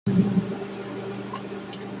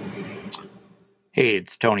Hey,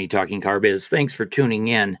 it's Tony talking Car Biz. Thanks for tuning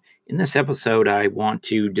in. In this episode, I want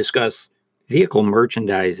to discuss vehicle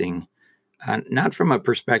merchandising, not from a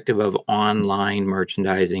perspective of online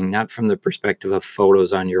merchandising, not from the perspective of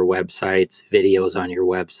photos on your websites, videos on your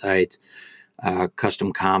websites,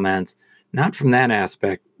 custom comments, not from that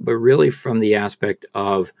aspect, but really from the aspect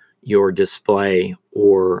of your display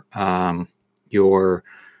or your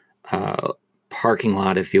parking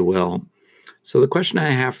lot, if you will. So the question I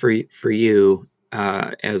have for you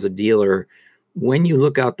as a dealer, when you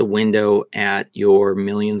look out the window at your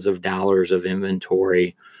millions of dollars of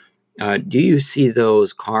inventory, do you see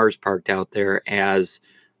those cars parked out there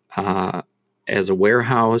uh, as a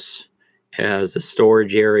warehouse, as a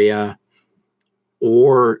storage area,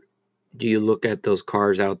 or do you look at those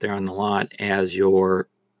cars out there on the lot as your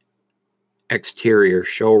exterior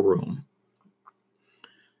showroom?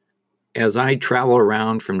 As I travel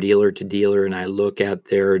around from dealer to dealer and I look at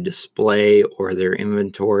their display or their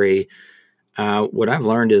inventory, what I've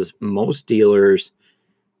learned is most dealers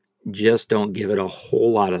just don't give it a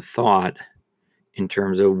whole lot of thought in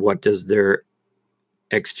terms of what does their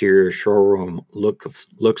exterior showroom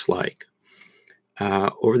looks like.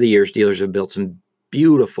 Over the years, dealers have built some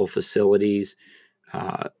beautiful facilities,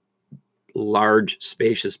 uh, large,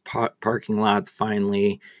 spacious parking lots,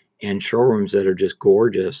 finally, and showrooms that are just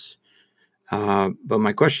gorgeous. But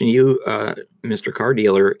my question to you, Mr. Car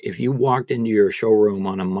Dealer, if you walked into your showroom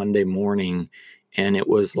on a Monday morning and it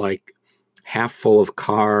was like half full of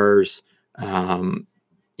cars,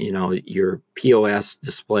 your POS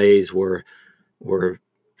displays were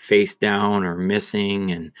face down or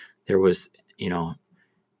missing, and there was,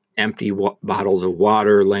 empty bottles of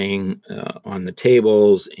water laying on the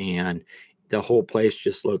tables, and the whole place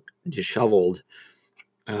just looked disheveled.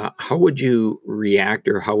 How would you react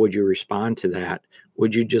or how would you respond to that?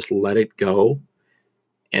 Would you just let it go?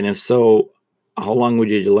 And if so, how long would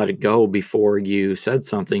you let it go before you said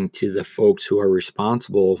something to the folks who are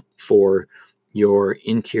responsible for your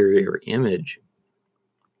interior image?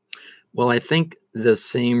 Well, I think the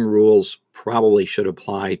same rules probably should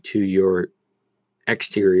apply to your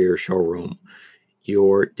exterior showroom,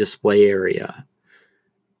 your display area.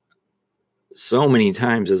 So many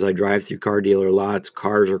times as I drive through car dealer lots,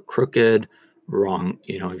 cars are crooked, wrong.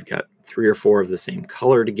 You've got three or four of the same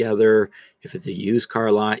color together. If it's a used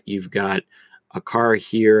car lot, you've got a car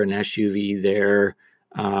here, an SUV there.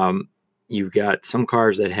 You've got some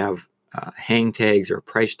cars that have hang tags or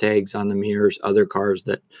price tags on the mirrors, other cars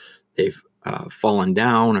that they've fallen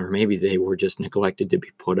down, or maybe they were just neglected to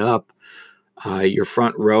be put up. Your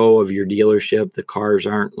front row of your dealership, the cars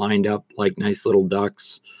aren't lined up like nice little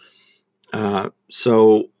ducks.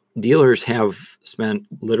 So dealers have spent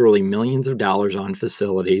literally millions of dollars on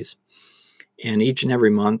facilities, and each and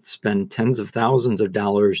every month spend tens of thousands of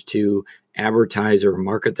dollars to advertise or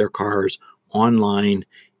market their cars online,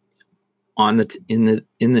 in the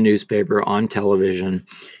newspaper, on television,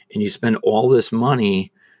 and you spend all this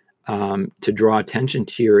money to draw attention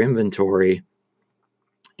to your inventory,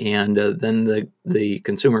 and then the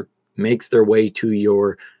consumer makes their way to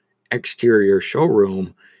your exterior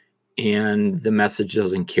showroom, and the message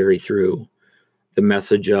doesn't carry through. The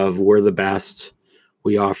message of we're the best,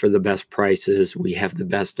 we offer the best prices, we have the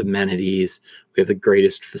best amenities, we have the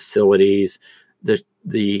greatest facilities.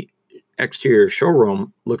 The exterior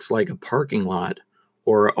showroom looks like a parking lot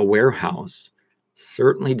or a warehouse.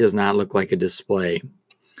 Certainly does not look like a display.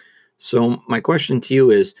 So my question to you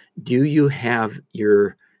is, do you have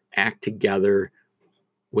your act together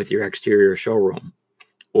with your exterior showroom?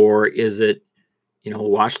 Or is it,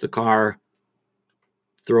 wash the car,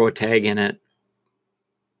 throw a tag in it,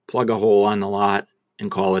 plug a hole on the lot,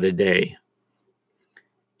 and call it a day?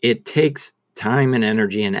 It takes time and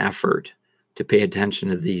energy and effort to pay attention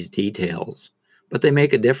to these details, but they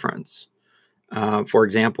make a difference. For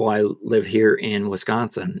example, I live here in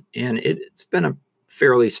Wisconsin, and it's been a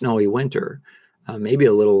fairly snowy winter, maybe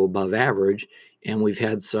a little above average, and we've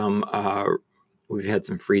had some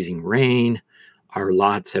freezing rain. Our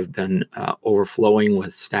lots have been overflowing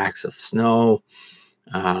with stacks of snow.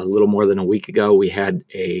 A little more than a week ago, we had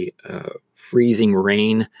a freezing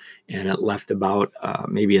rain, and it left about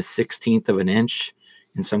maybe a 16th of an inch,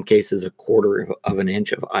 in some cases a quarter of an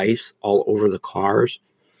inch of ice all over the cars.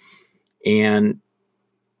 And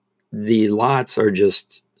the lots are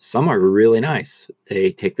just, some are really nice.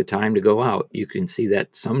 They take the time to go out. You can see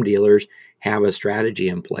that some dealers have a strategy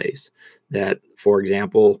in place that, for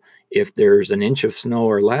example, if there's an inch of snow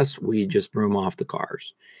or less, we just broom off the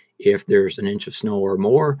cars. If there's an inch of snow or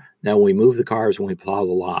more, then we move the cars and we plow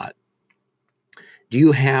the lot. Do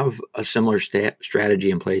you have a similar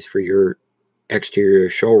strategy in place for your exterior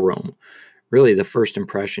showroom? Really, the first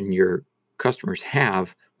impression your customers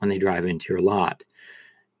have when they drive into your lot.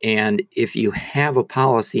 And if you have a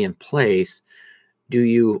policy in place, do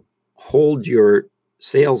you hold your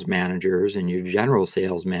sales managers and your general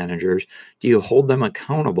sales managers, do you hold them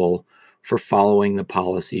accountable for following the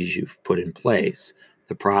policies you've put in place,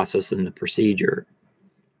 the process and the procedure?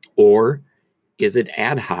 Or is it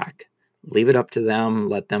ad hoc? Leave it up to them,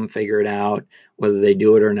 let them figure it out. Whether they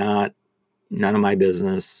do it or not, none of my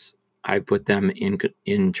business. I put them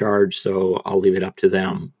in charge, so I'll leave it up to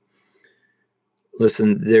them.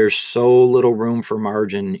 Listen, there's so little room for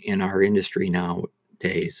margin in our industry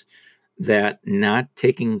nowadays that not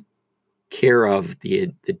taking care of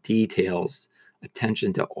the details,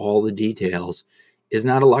 attention to all the details, is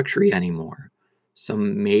not a luxury anymore.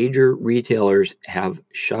 Some major retailers have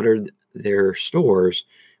shuttered their stores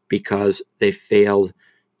because they failed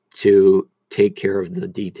to take care of the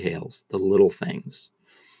details, the little things.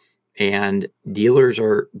 And dealers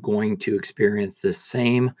are going to experience the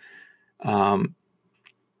same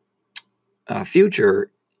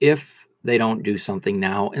future if they don't do something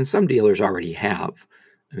now. And some dealers already have.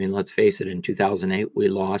 I mean, let's face it, in 2008, we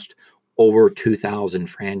lost over 2,000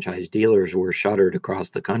 franchise dealers were shuttered across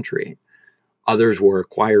the country. Others were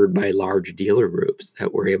acquired by large dealer groups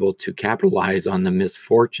that were able to capitalize on the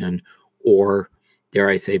misfortune or, dare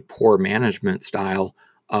I say, poor management style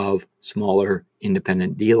of smaller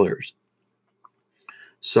independent dealers.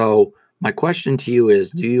 So my question to you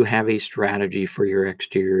is, do you have a strategy for your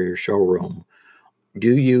exterior showroom?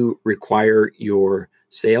 Do you require your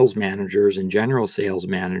sales managers and general sales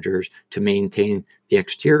managers to maintain the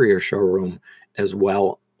exterior showroom as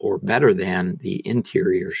well or better than the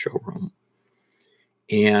interior showroom?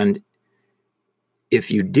 And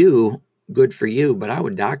if you do, good for you, but I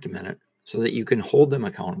would document it so that you can hold them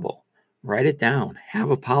accountable. Write it down,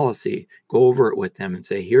 have a policy, go over it with them and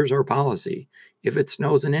say, here's our policy. If it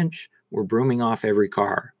snows an inch, we're brooming off every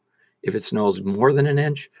car. If it snows more than an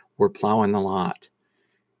inch, we're plowing the lot.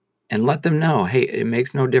 And let them know, hey, it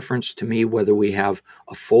makes no difference to me whether we have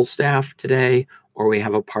a full staff today or we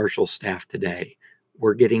have a partial staff today.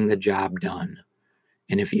 We're getting the job done.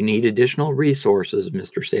 And if you need additional resources,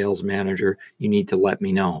 Mr. Sales Manager, you need to let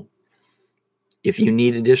me know. If you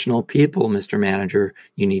need additional people, Mr. Manager,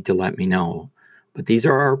 you need to let me know. But these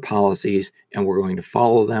are our policies, and we're going to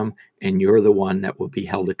follow them, and you're the one that will be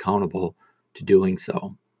held accountable to doing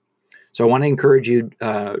so. So I want to encourage you,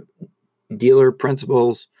 dealer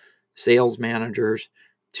principals, sales managers,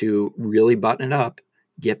 to really button it up,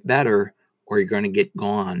 get better, or you're going to get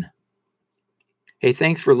gone. Hey,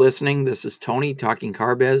 thanks for listening. This is Tony talking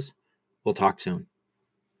Car Biz. We'll talk soon.